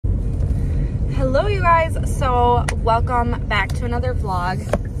Hello you guys, so welcome back to another vlog.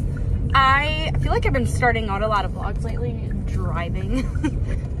 I feel like I've been starting out a lot of vlogs lately driving.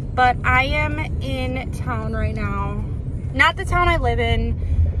 But I am in town right now. Not the town I live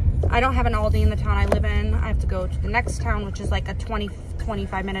in. I don't have an Aldi in the town I live in. I have to go to the next town, which is like a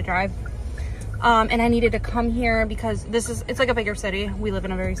 25 minute drive. And I needed to come here because it's like a bigger city. We live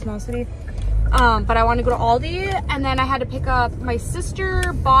in a very small city. But I wanted to go to Aldi, and then I had to pick up, my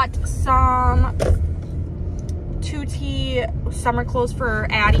sister bought some 2T summer clothes for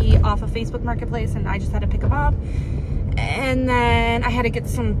Addie off of Facebook Marketplace, and I just had to pick them up. And then I had to get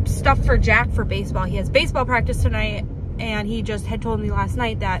some stuff for Jack for baseball. He has baseball practice tonight, and he just had told me last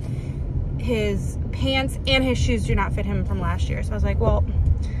night that his pants and his shoes do not fit him from last year. So I was like, well,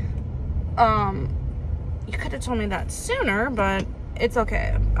 you could have told me that sooner, but it's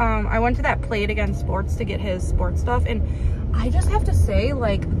okay. I went to that Play It Again Sports to get his sports stuff, and I just have to say,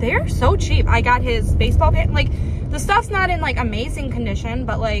 like, they're so cheap. I got his baseball pants. Like, the stuff's not in like amazing condition,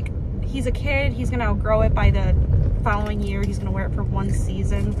 but like, he's a kid, he's gonna outgrow it by the following year. He's gonna wear it for one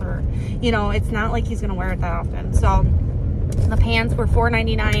season, for, you know, it's not like he's gonna wear it that often. So the pants were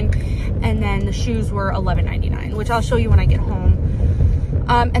 $4.99, and then the shoes were $11.99, which I'll show you when I get home.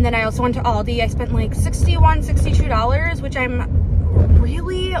 And then I also went to Aldi. I spent like $61, $62, which I'm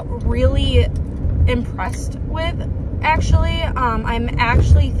really impressed with, actually. I'm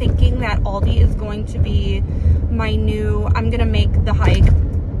actually thinking that Aldi is going to be my new, I'm gonna make the hike,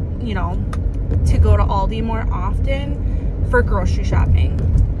 you know, to go to Aldi more often for grocery shopping.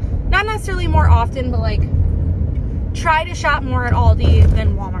 Not necessarily more often, but like try to shop more at Aldi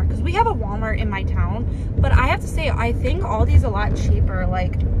than Walmart, because we have a Walmart in my town. But I have to say, I think Aldi's a lot cheaper.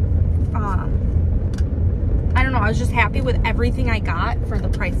 Like, I don't know, I was just happy with everything I got for the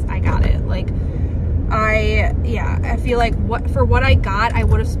price I got it. Like, I feel like for what I got, I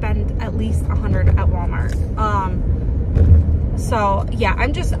would have spent at least $100 at Walmart. So yeah,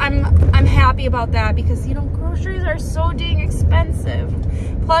 I'm happy about that, because, you know, groceries are so dang expensive.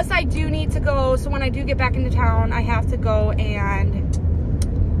 Plus I do need to go, so when I do get back into town, I have to go, and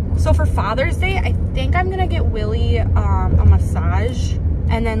so for Father's Day, I think I'm gonna get Willie a massage,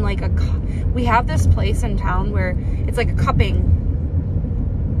 and then like we have this place in town where it's like a cupping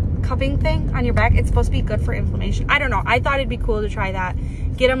thing on your back. It's supposed to be good for inflammation. I don't know, I thought it'd be cool to try that.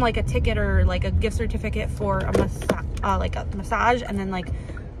 Get him like a ticket or like a gift certificate for a massage, and then like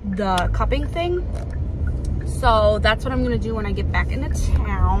the cupping thing. So that's what I'm gonna do when I get back into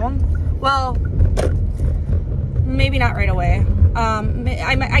town. Well, maybe not right away.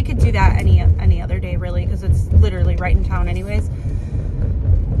 I could do that any other day, really, because it's literally right in town anyways.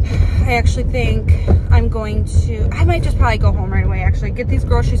 I actually think I might just probably go home right away, actually. Get these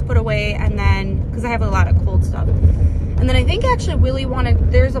groceries put away, and then, because I have a lot of cold stuff. And then I think actually Willie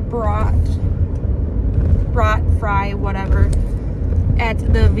wanted, there's a brat fry, whatever, at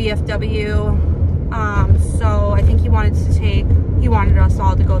the VFW. So I think he wanted us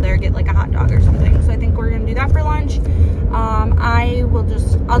all to go there, get like a hot dog or something. So I think we're gonna do that for lunch. I'll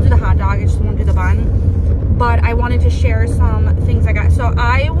do the hot dog, I just won't do the bun. But I wanted to share some things I got. So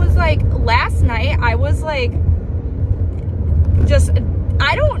I was like, last night, I was like,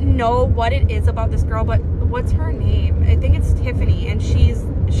 I don't know what it is about this girl, but what's her name? I think it's Tiffany, and she's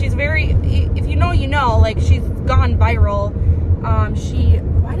very, if you know, you know, like, she's gone viral.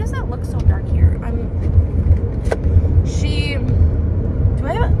 Why does that look so dark here?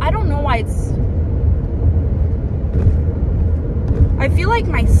 I don't know why I feel like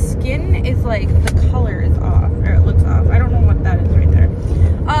my skin is like, the color is off, or it looks off. I don't know what that is right there.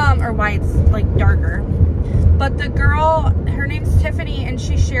 Or why it's like darker. But the girl, her name's Tiffany, and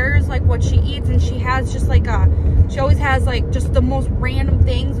she shares like what she eats, and she has just like she always has like just the most random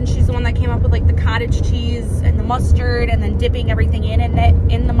things, and she's the one that came up with like the cottage cheese and the mustard, and then dipping everything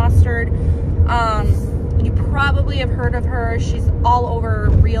in the mustard. You probably have heard of her. She's all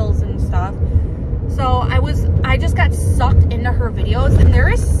over reels and stuff. So I just got sucked into her videos, and there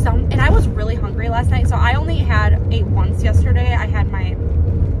is and I was really hungry last night, so I only ate once yesterday. I had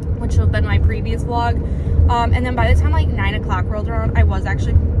which would have been my previous vlog. And then by the time like 9 o'clock rolled around, I was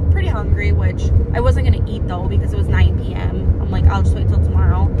actually pretty hungry, which I wasn't gonna eat though, because it was 9 p.m. I'm like, I'll just wait till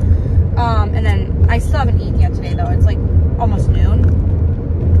tomorrow. And then I still haven't eaten yet today though. It's like almost noon.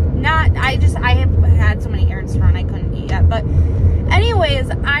 I have had so many errands to run, I couldn't eat yet. But anyways,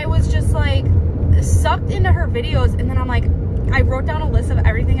 I was just like sucked into her videos, and then I'm like, I wrote down a list of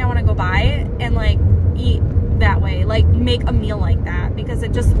everything I want to go buy and like eat that way, like make a meal like that, because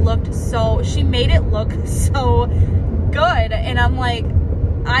it just looked so, she made it look so good. And I'm like,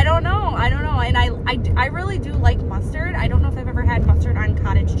 I don't know, and I really do like mustard. I don't know if I've ever had mustard on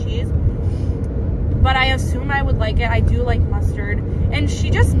cottage cheese, but I assume I would like it. I do like mustard, and she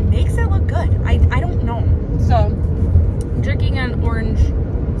just makes it look good. I don't know. So I'm drinking an orange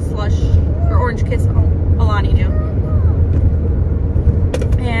slush, or orange kiss Alani do,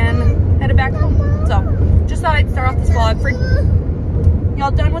 and headed back home. So just thought I'd start off this vlog. For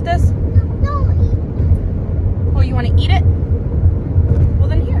y'all done with this? Oh, you want to eat it? Well,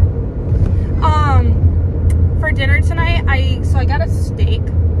 then here. For dinner tonight, I got a steak,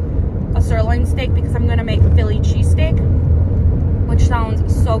 a sirloin steak, because I'm gonna make Philly cheesesteak, which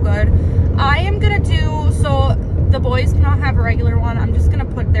sounds so good. I am gonna do, so the boys cannot have a regular one. I'm just gonna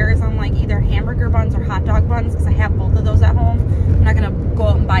put theirs on like either hamburger buns or hot dog buns, because I have both of those at home. I'm not gonna go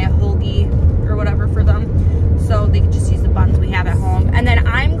out and buy a hoagie or whatever for them, so they can just use the buns we have at home. And then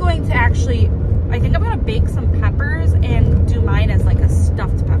I'm going to actually, I think I'm gonna bake some peppers and do mine as like a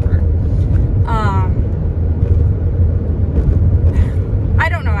stuffed pepper. I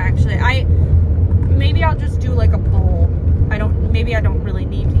don't know actually. Maybe I'll just do like a bowl. Maybe I don't really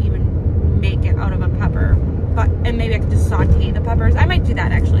need to even make it out of a pepper, and maybe I could just saute the peppers. I might do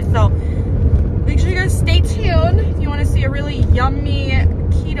that actually. So make sure you guys stay tuned if you want to see a really yummy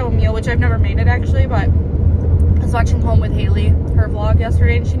keto meal, which I've never made it actually, but I was watching Home with Haley, her vlog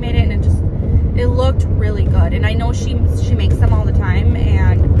yesterday, and she made it, and it looked really good. And I know she makes them all the time,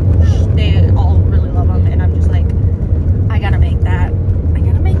 and they all really love them, and I'm just like, I gotta make that.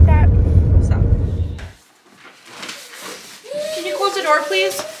 So can you close the door,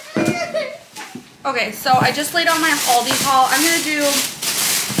 please? Okay, so I just laid out my Aldi haul. I'm gonna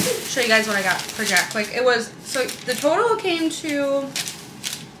show you guys what I got for Jack. Like, it was, so the total came to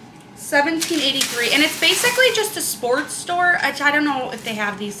 $17.83, and it's basically just a sports store. I don't know if they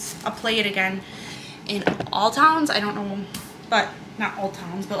have these. I'll play it again in all towns. I don't know, but not all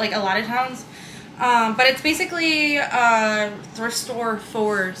towns, but like a lot of towns. But it's basically a thrift store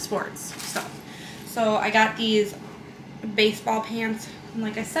for sports stuff. So I got these baseball pants, and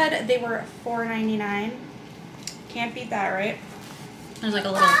like I said, they were $4.99. Can't beat that, right? There's like a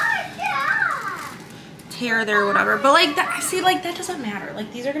little tear there or whatever, but like that, see, like that doesn't matter.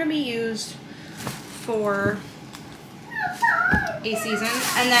 Like, these are gonna be used for a season.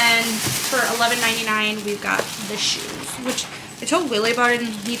 And then for $11.99 we've got the shoes, which I told Willie about it, and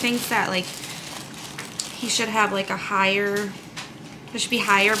he thinks that like he should have like a higher, it should be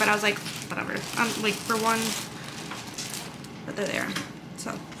higher, but I was like, whatever. Like, for one, but they're there.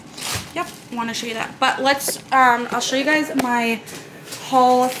 So yep, I want to show you that. But let's I'll show you guys my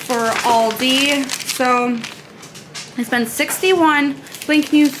haul for Aldi. So I spent $61. Blink,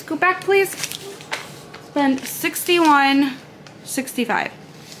 can you go back please? Spent $61.65.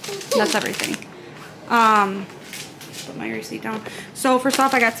 That's everything. Put my receipt down. So first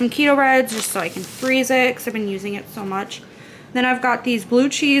off, I got some keto breads just so I can freeze it because I've been using it so much. Then I've got these blue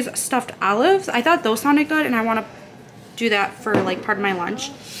cheese stuffed olives. I thought those sounded good, and I want to do that for like part of my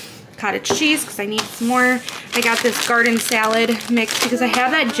lunch. Cottage cheese because I need some more. I got this garden salad mix because I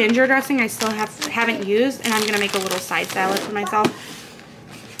have that ginger dressing I still haven't used, and I'm gonna make a little side salad for myself.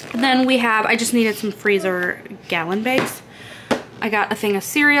 And then I just needed some freezer gallon bags. I got a thing of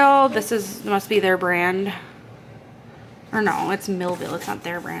cereal. This must be their brand. Or no, it's Millville. It's not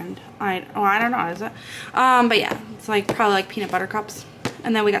their brand. I don't know, is it? But yeah, it's like probably like peanut butter cups.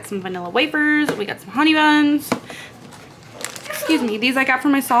 And then we got some vanilla wafers. We got some honey buns. Excuse me, these I got for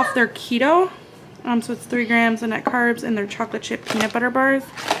myself. They're keto, so it's 3 grams of net carbs, and they're chocolate chip peanut butter bars.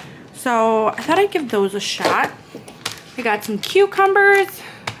 So I thought I'd give those a shot. I got some cucumbers.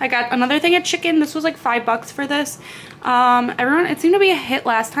 I got another thing of chicken. This was like $5 for this. It seemed to be a hit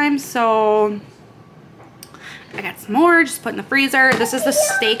last time, so I got some more, just put in the freezer. This is the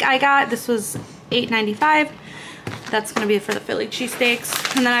steak I got. This was $8.95. That's gonna be for the Philly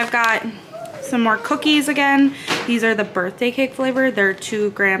cheesesteaks. And then I've got some more cookies again. These are the birthday cake flavor. They're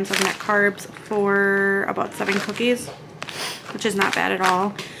 2 grams of net carbs for about 7 cookies, which is not bad at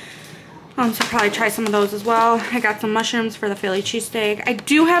all. So probably try some of those as well. I got some mushrooms for the Philly cheesesteak. I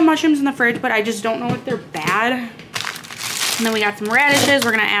do have mushrooms in the fridge, but I just don't know if they're bad. And then we got some radishes.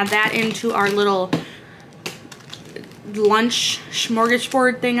 We're gonna add that into our little lunch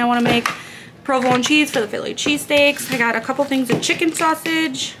smorgasbord thing I wanna make. Provolone cheese for the Philly cheesesteaks. I got a couple things of chicken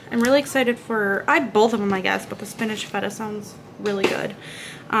sausage. I'm really excited for, both of them I guess, but the spinach feta sounds really good.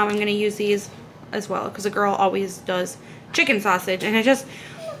 I'm gonna use these as well because the girl always does chicken sausage, and I don't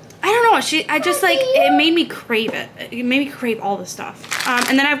know, it made me crave it. It made me crave all the stuff.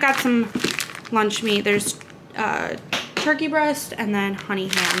 And then I've got some lunch meat. There's turkey breast and then honey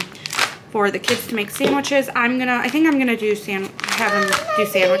ham for the kids to make sandwiches. I think I'm gonna have them do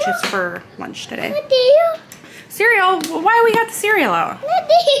sandwiches for lunch today. Cereal? Why we got the cereal out?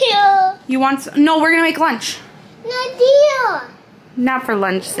 You want some? No, we're gonna make lunch. No deal. Not for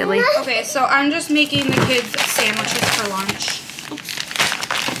lunch, silly. Okay, so I'm just making the kids sandwiches for lunch. Oops.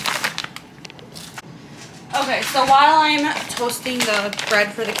 Okay, so while I'm toasting the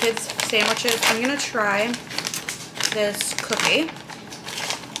bread for the kids' sandwiches, I'm gonna try this cookie.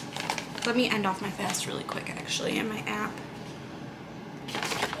 Let me end off my fast really quick, actually, in my app.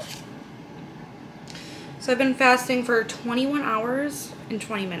 So I've been fasting for 21 hours and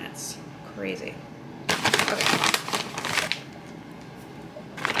 20 minutes. Crazy. Okay.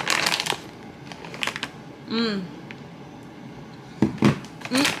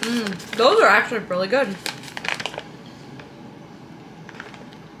 Those are actually really good.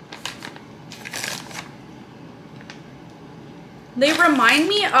 They remind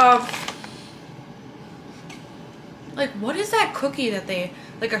me of, like, what is that cookie that they,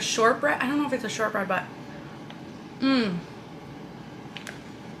 like a shortbread? I don't know if it's a shortbread, but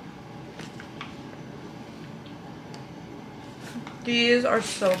these are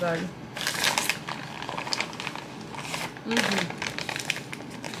so good.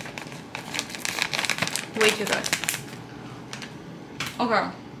 Way too good. Okay.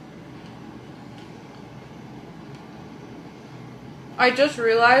 I just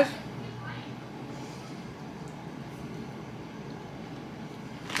realized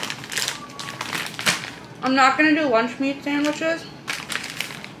I'm not gonna do lunch meat sandwiches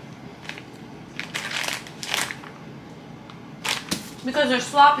because they're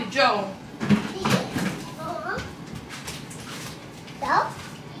sloppy Joe.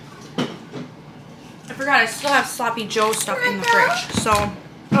 I forgot I still have sloppy Joe stuff in the fridge. So,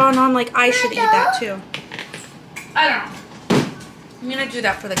 oh no, I'm like, I should eat that too. I don't know. I'm gonna do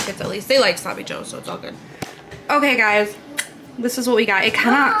that for the kids at least. They like sloppy Joe, so it's all good. Okay, guys, this is what we got. It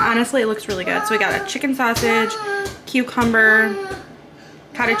kind of, honestly, it looks really good. So we got a chicken sausage, cucumber,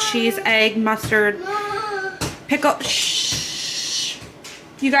 cottage cheese, egg, mustard, pickle. Shh.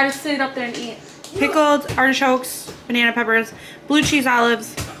 You gotta sit up there and eat. Pickled artichokes, banana peppers, blue cheese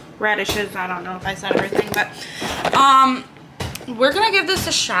olives, radishes. I don't know if I said everything, but we're gonna give this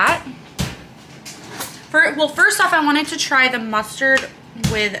a shot. Well, first off, I wanted to try the mustard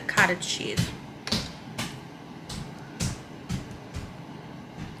with cottage cheese.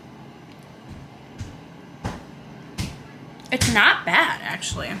 It's not bad,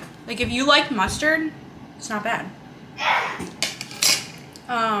 actually. Like, if you like mustard, it's not bad.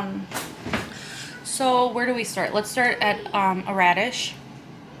 So where do we start? Let's start at a radish.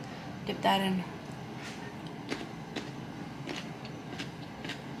 Dip that in.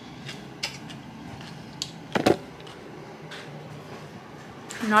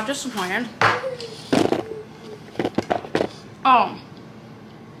 I'm not disappointed. Oh,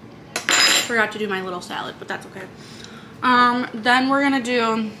 forgot to do my little salad, but that's okay. Then we're gonna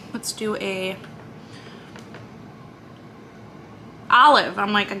do, let's do a olive.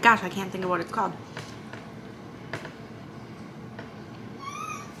 I'm like, gosh, I can't think of what it's called.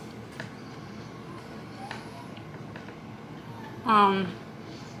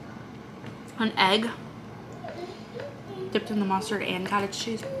 An egg dipped in the mustard and cottage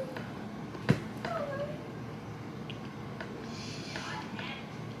cheese.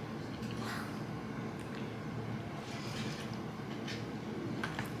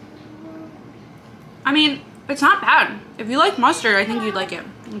 I mean, it's not bad. If you like mustard, I think you'd like it.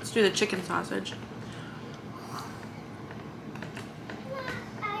 Let's do the chicken sausage.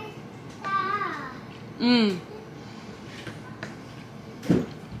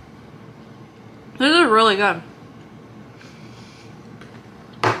 This is really good.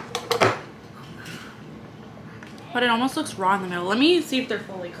 But it almost looks raw in the middle. Let me see if they're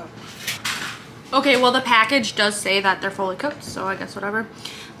fully cooked. Okay, well, the package does say that they're fully cooked, so I guess whatever.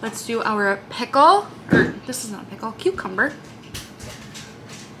 Let's do our pickle, or this is not a pickle, cucumber.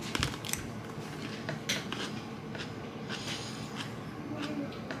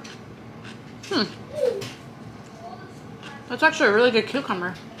 That's actually a really good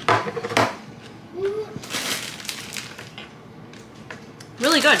cucumber.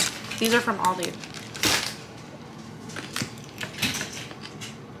 Really good. These are from Aldi.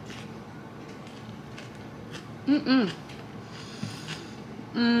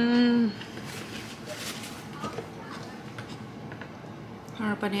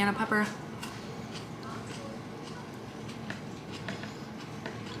 Or banana pepper.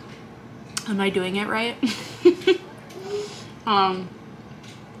 Am I doing it right? And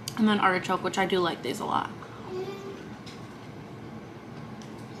then artichoke, which I do like these a lot.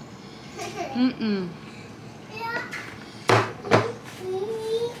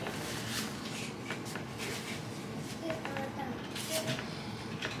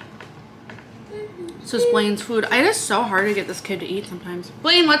 This is Blaine's food. It is so hard to get this kid to eat sometimes.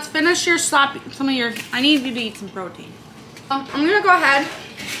 Blaine, let's finish your I need you to eat some protein. I'm gonna go ahead,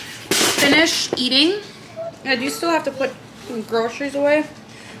 finish eating. I do still have to put some groceries away,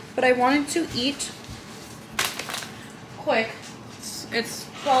 but I wanted to eat quick. It's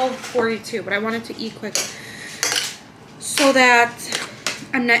 12:42, but I wanted to eat quick so that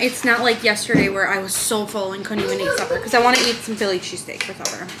it's not like yesterday where I was so full and couldn't even eat supper, because I want to eat some Philly cheesesteak for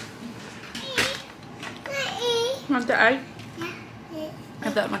supper. Want the egg? I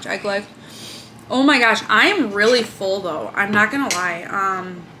have that much egg left. Oh my gosh, I am really full though. I'm not gonna lie.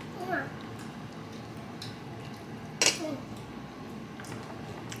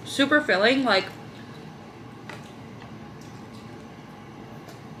 Super filling, like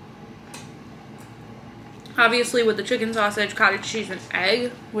obviously with the chicken sausage, cottage cheese, and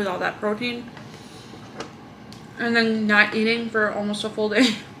egg with all that protein. And then not eating for almost a full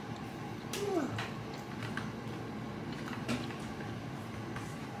day.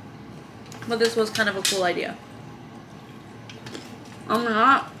 But this was kind of a cool idea. I'm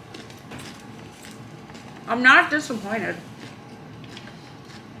not disappointed.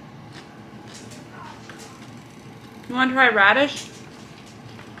 You want to try radish?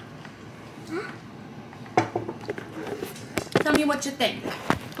 Tell me what you think.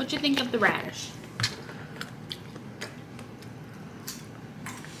 What you think of the radish?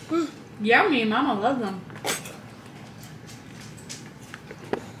 Yummy, Mama loves them.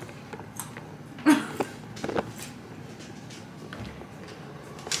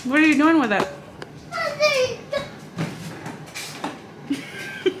 What are you doing with it?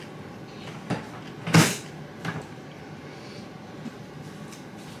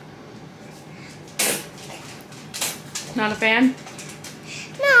 Not a fan?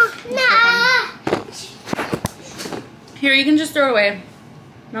 No. Here, you can just throw it away.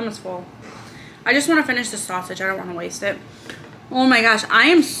 Mama's full. I just want to finish the sausage. I don't want to waste it. Oh my gosh, I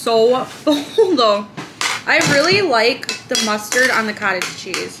am so full though. I really like the mustard on the cottage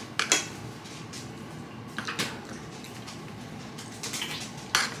cheese.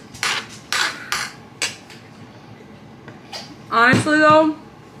 Honestly though,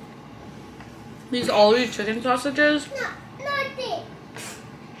 all these chicken sausages.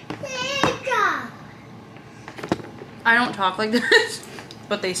 I don't talk like this,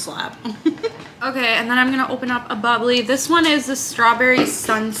 but they slap. Okay, and then I'm gonna open up a bubbly. This one is the strawberry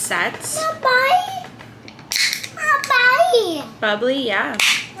sunset. Bubbly, yeah.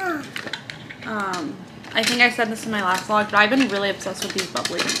 I think I said this in my last vlog, but I've been really obsessed with these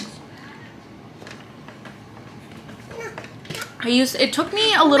bubbly things. It took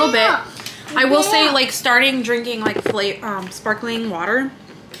me a little bit. I will say, like, starting drinking like sparkling water,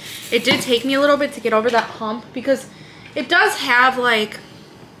 it did take me a little bit to get over that hump, because it does have like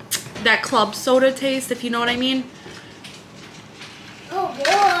that club soda taste, if you know what I mean. Oh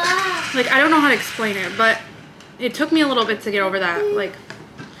boy. Like, I don't know how to explain it, but it took me a little bit to get over that, like,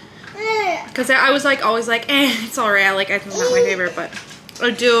 because I was like always like, it's alright. I like, it's not my favorite, but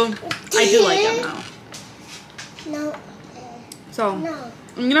I do like them now. No. So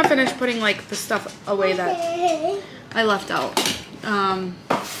I'm gonna finish putting like the stuff away that I left out.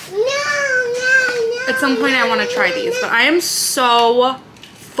 At some point I want to try these, but I am so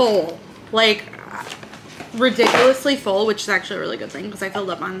full, like ridiculously full, which is actually a really good thing because I filled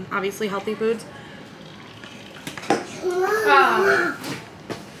up on obviously healthy foods.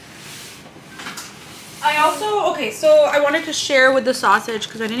 I also, okay, so I wanted to share with the sausage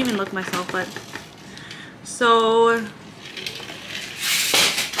because I didn't even look myself, but so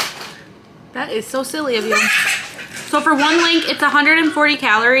that is so silly of you. So for one link, it's 140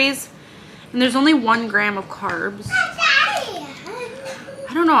 calories and there's only 1 gram of carbs.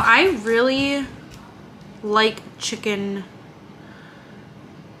 I don't know, I really like chicken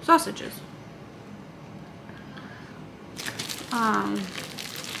sausages.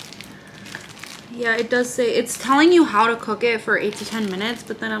 Yeah, it does say, it's telling you how to cook it for 8 to 10 minutes,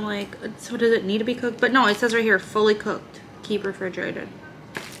 but then I'm like, so does it need to be cooked? But no, it says right here, fully cooked, keep refrigerated.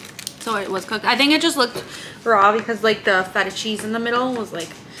 So it was cooked. I think it just looked raw because like the feta cheese in the middle was like,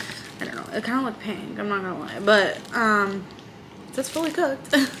 I don't know, it kind of looked pink, I'm not gonna lie, but it says fully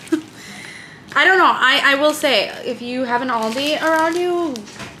cooked. I don't know, I will say, if you have an Aldi around you,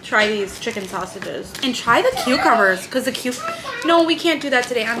 try these chicken sausages. And try the cucumbers, because no, we can't do that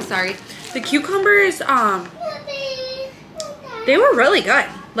today, I'm sorry. The cucumbers, they were really good.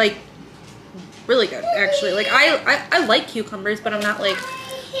 Like, really good, actually. Like, I like cucumbers, but I'm not like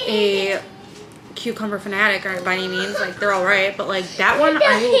a cucumber fanatic or by any means. Like, they're all right, but like that one,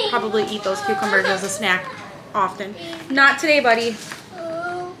 I will probably eat those cucumbers as a snack often. Not today, buddy.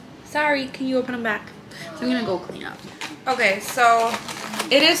 Sorry, can you open them back? So I'm gonna go clean up. Okay, so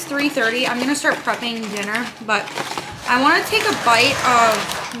it is 3:30. I'm gonna start prepping dinner, but I want to take a bite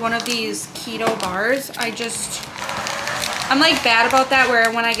of one of these keto bars. I'm like bad about that,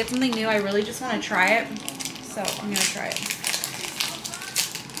 where when I get something new, I really just want to try it. So I'm gonna try it.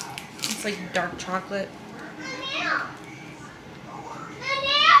 It's like dark chocolate.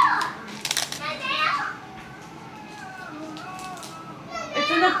 It's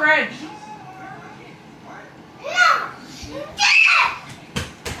in the fridge.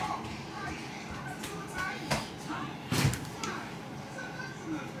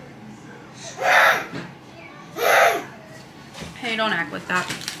 Hey, don't act like that.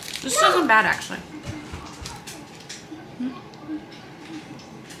 This isn't bad, actually.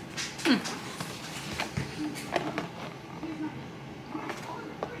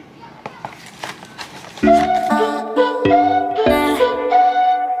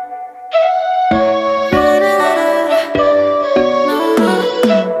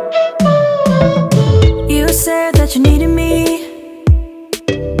 You said that you needed me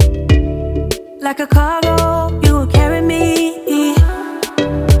like a cargo, you will carry me.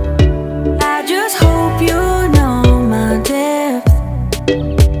 I just hope you know my depth,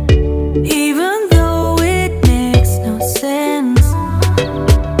 even though it makes no sense.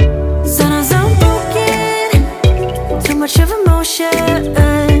 Sometimes I'm broken, too much of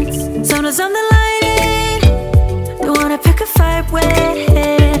emotions. Sometimes I'm the lightning, don't wanna pick a fight with.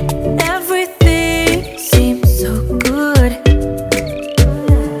 Everything seems so good,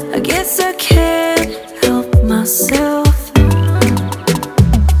 I guess I can't help myself.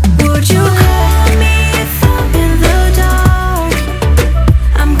 Would you call me if I'm in the dark?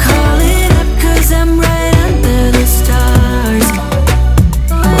 I'm calling up 'cause I'm right under the stars.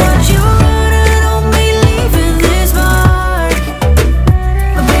 Would you run and on me leaving this mark?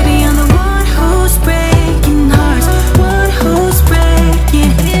 But baby, I'm the one who's breaking hearts, one who's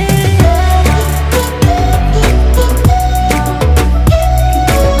breaking it.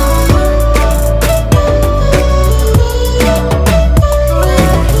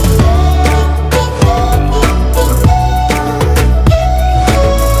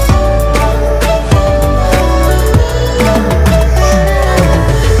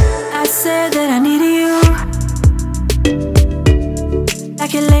 I said that I needed you,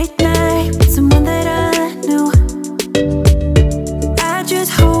 like a late night with someone that I knew. I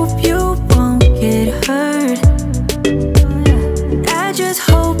just hope you won't get hurt. I just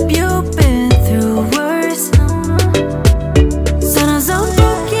hope you've been through worse. Sometimes I'm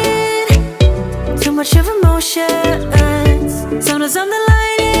broken, too much of emotions. Sometimes I'm the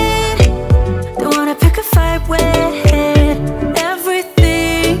lightning, don't wanna pick a fight with.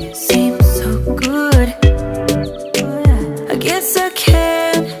 Everything seems so good, I guess I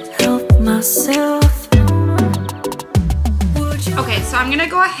can't help myself. Would you Okay, so I'm gonna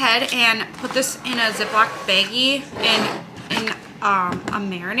go ahead and put this in a Ziploc baggie in a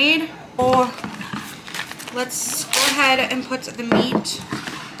marinade. Oh, let's go ahead and put the meat.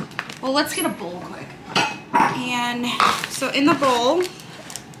 Well, let's get a bowl quick. And so in the bowl,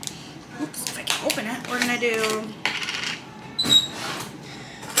 oops, if I can open it, we're gonna do,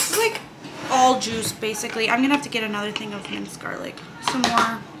 this is like all juice basically. I'm gonna have to get another thing of minced garlic. Some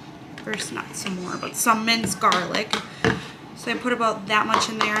more, or not some more, but some minced garlic. So I put about that much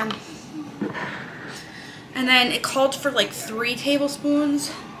in there. And then it called for like 3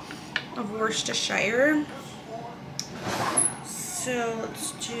 tablespoons of Worcestershire. So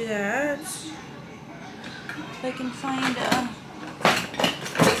let's do that. If I can find a...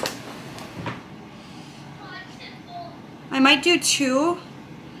 I might do 2.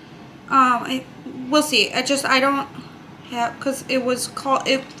 We'll see. I don't have, because it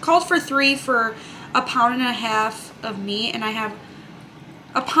called for 3 for 1.5 pounds of meat, and I have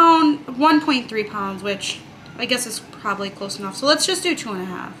 1.3 pounds, which I guess is probably close enough. So let's just do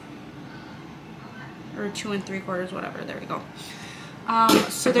 2.5 or 2 3/4, whatever. There we go.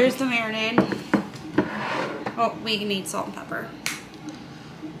 So there's the marinade. Oh, we need salt and pepper.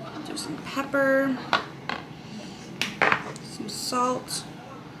 Do some pepper, some salt,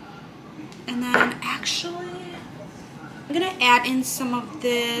 and then actually I'm gonna add in some of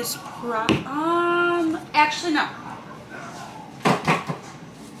this. Actually no.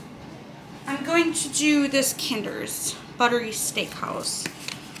 I'm going to do this Kinder's Buttery Steakhouse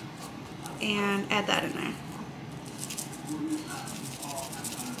and add that in there.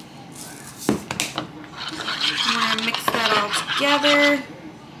 I'm gonna mix that all together.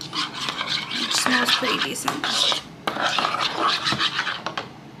 It smells pretty decent.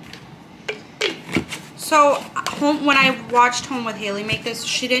 So when I watched Home with Haley make this,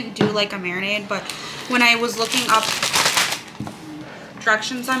 she didn't do like a marinade, but when I was looking up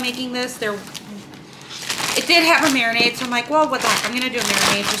directions on making this, it did have a marinade, so I'm like, well, what the heck, I'm gonna do a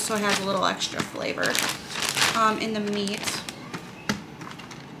marinade just so it has a little extra flavor in the meat.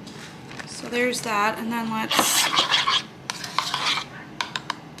 So there's that, and then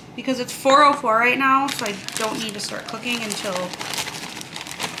because it's 4:04 right now, so I don't need to start cooking until,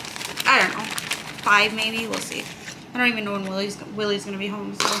 I don't know, 5 maybe, we'll see. I don't even know when Willie's gonna be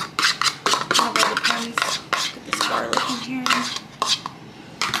home, so it all depends. Get this garlic in here.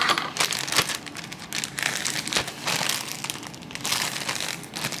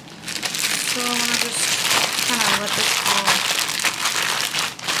 So I'm gonna just kind of let this all.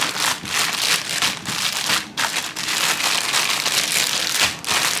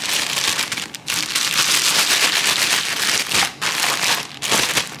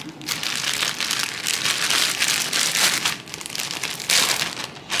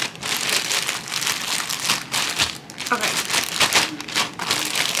 Okay.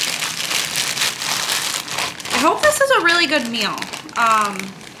 I hope this is a really good meal.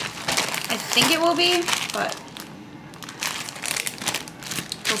 I think it will be, but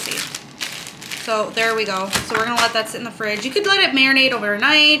we'll see. So there we go. So we're gonna let that sit in the fridge. You could let it marinate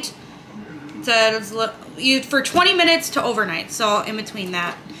overnight. It says for 20 minutes to overnight. So in between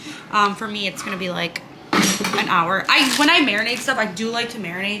that, for me, it's gonna be like an hour. When I marinate stuff, I do like to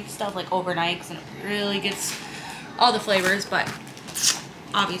marinate stuff like overnight because it really gets all the flavors. But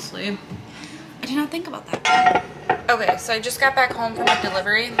obviously, I did not think about that. Okay, so I just got back home from a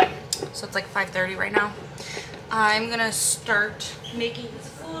delivery. So it's like 5:30 right now. I'm gonna start making this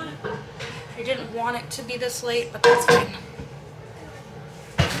food. I didn't want it to be this late, but that's fine.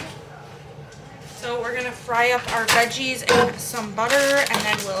 So we're gonna fry up our veggies in some butter, and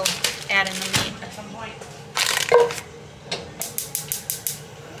then we'll add in the meat at some point.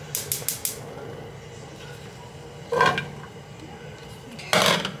 Okay.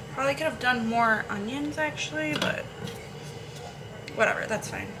 Probably could have done more onions actually, but whatever, that's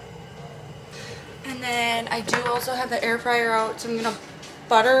fine. And then I do also have the air fryer out, so I'm gonna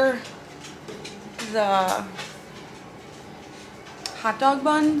butter the hot dog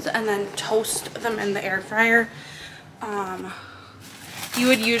buns and then toast them in the air fryer. You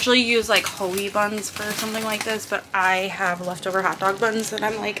would usually use like hoagie buns for something like this, but I have leftover hot dog buns and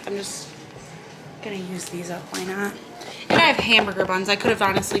I'm just gonna use these up, why not? And I have hamburger buns. I could have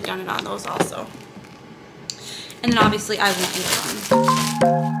honestly done it on those also. And then obviously I won't eat them.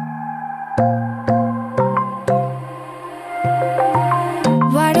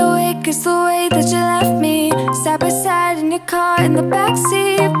 Wide awake is the way that you left me, side by side in your car in the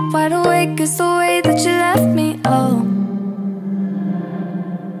backseat. Wide awake is the way that you left me, oh.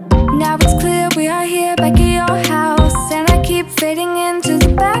 Now it's clear we are here back at your house, and I keep fading into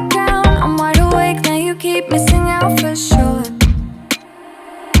the background. I'm wide awake, now you keep missing out for sure.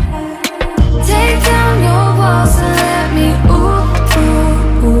 Take down your walls and let me, ooh,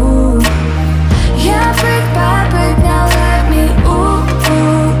 ooh, ooh. Yeah, brick by brick, now let me, ooh,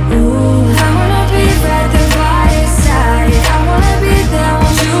 ooh, ooh. I wanna be right there by your side, I wanna be there,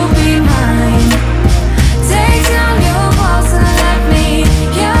 won't you be mine? Take down your walls and let me,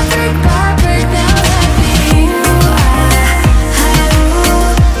 yeah, brick by brick, now let me, ooh,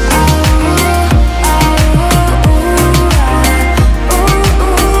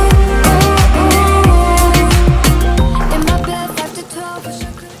 in my bed 5 to 12, wish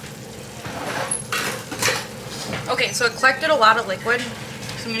I could. Okay, so it collected a lot of liquid,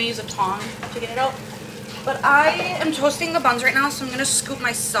 so I'm gonna use a tong to get it out. But I am toasting the buns right now, so I'm gonna scoop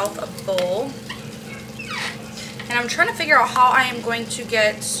myself a bowl. And I'm trying to figure out how I am going to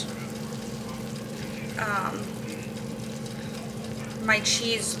get my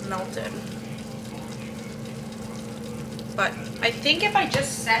cheese melted. But I think if I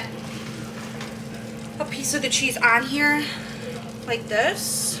just set a piece of the cheese on here like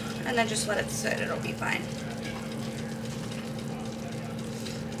this and then just let it sit, it'll be fine.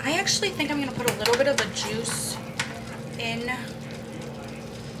 I actually think I'm gonna put a little bit of the juice in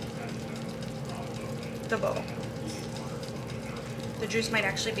the bowl. The juice might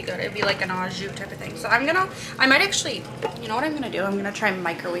actually be good. It'd be like an au jus type of thing. So I might actually, you know what I'm gonna do? I'm gonna try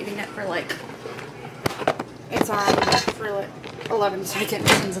microwaving it for like, it's on for like 11 seconds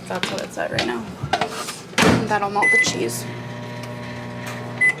since that's what it's at right now. And that'll melt the cheese.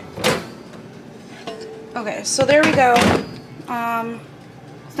 Okay, so there we go.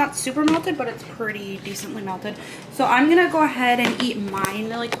 It's not super melted, but it's pretty decently melted. So I'm gonna go ahead and eat mine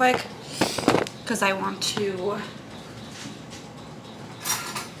really quick because I want to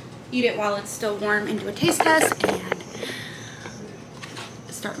eat it while it's still warm and do a taste test and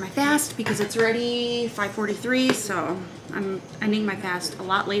start my fast because it's already 5:43, so I'm ending my fast a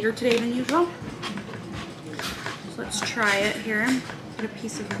lot later today than usual. So let's try it here. Get a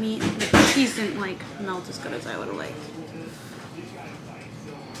piece of meat. The cheese didn't like melt as good as I would have liked.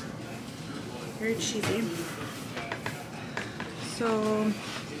 Very cheesy. So,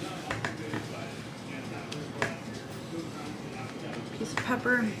 piece of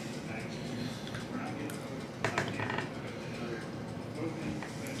pepper.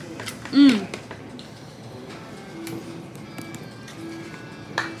 Mmm.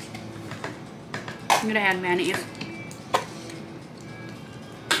 I'm gonna add mayonnaise.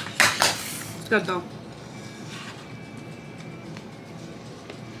 It's good though.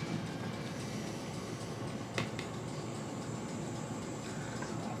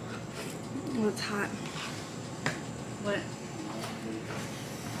 Oh, it's hot. What?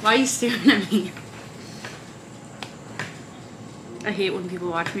 Why are you staring at me? I hate when people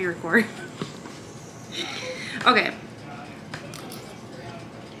watch me record. Okay.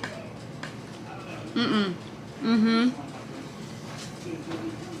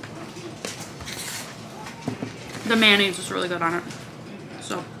 The mayonnaise is really good on it.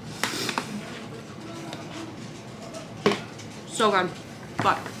 So good.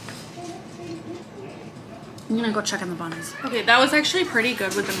 But I'm gonna go check on the buns. Okay, that was actually pretty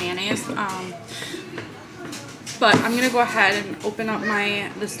good with the mayonnaise. But I'm gonna go ahead and open up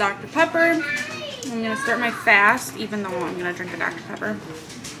this Dr. Pepper. I'm gonna start my fast, even though I'm gonna drink a Dr. Pepper.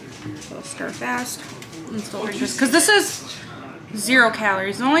 So I'll start fast and still drink this, because this is 0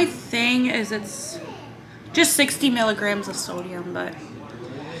 calories. The only thing is it's just 60 milligrams of sodium, but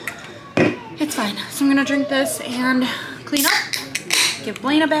it's fine. So I'm gonna drink this and clean up, give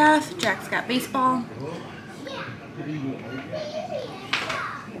Blaine a bath. Jack's got baseball.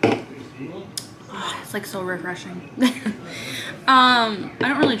 Oh, it's like so refreshing. I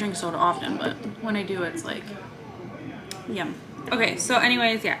don't really drink soda often, but when I do, it's like yum. Okay, so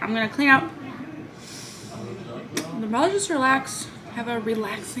anyways, yeah, I'm gonna clean up. I'll probably just relax, have a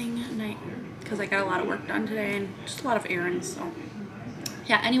relaxing night, because I got a lot of work done today and just a lot of errands. So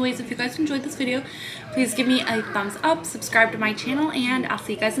yeah, anyways, if you guys enjoyed this video, please give me a thumbs up, subscribe to my channel, and I'll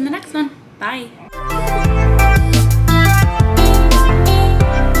see you guys in the next one. Bye.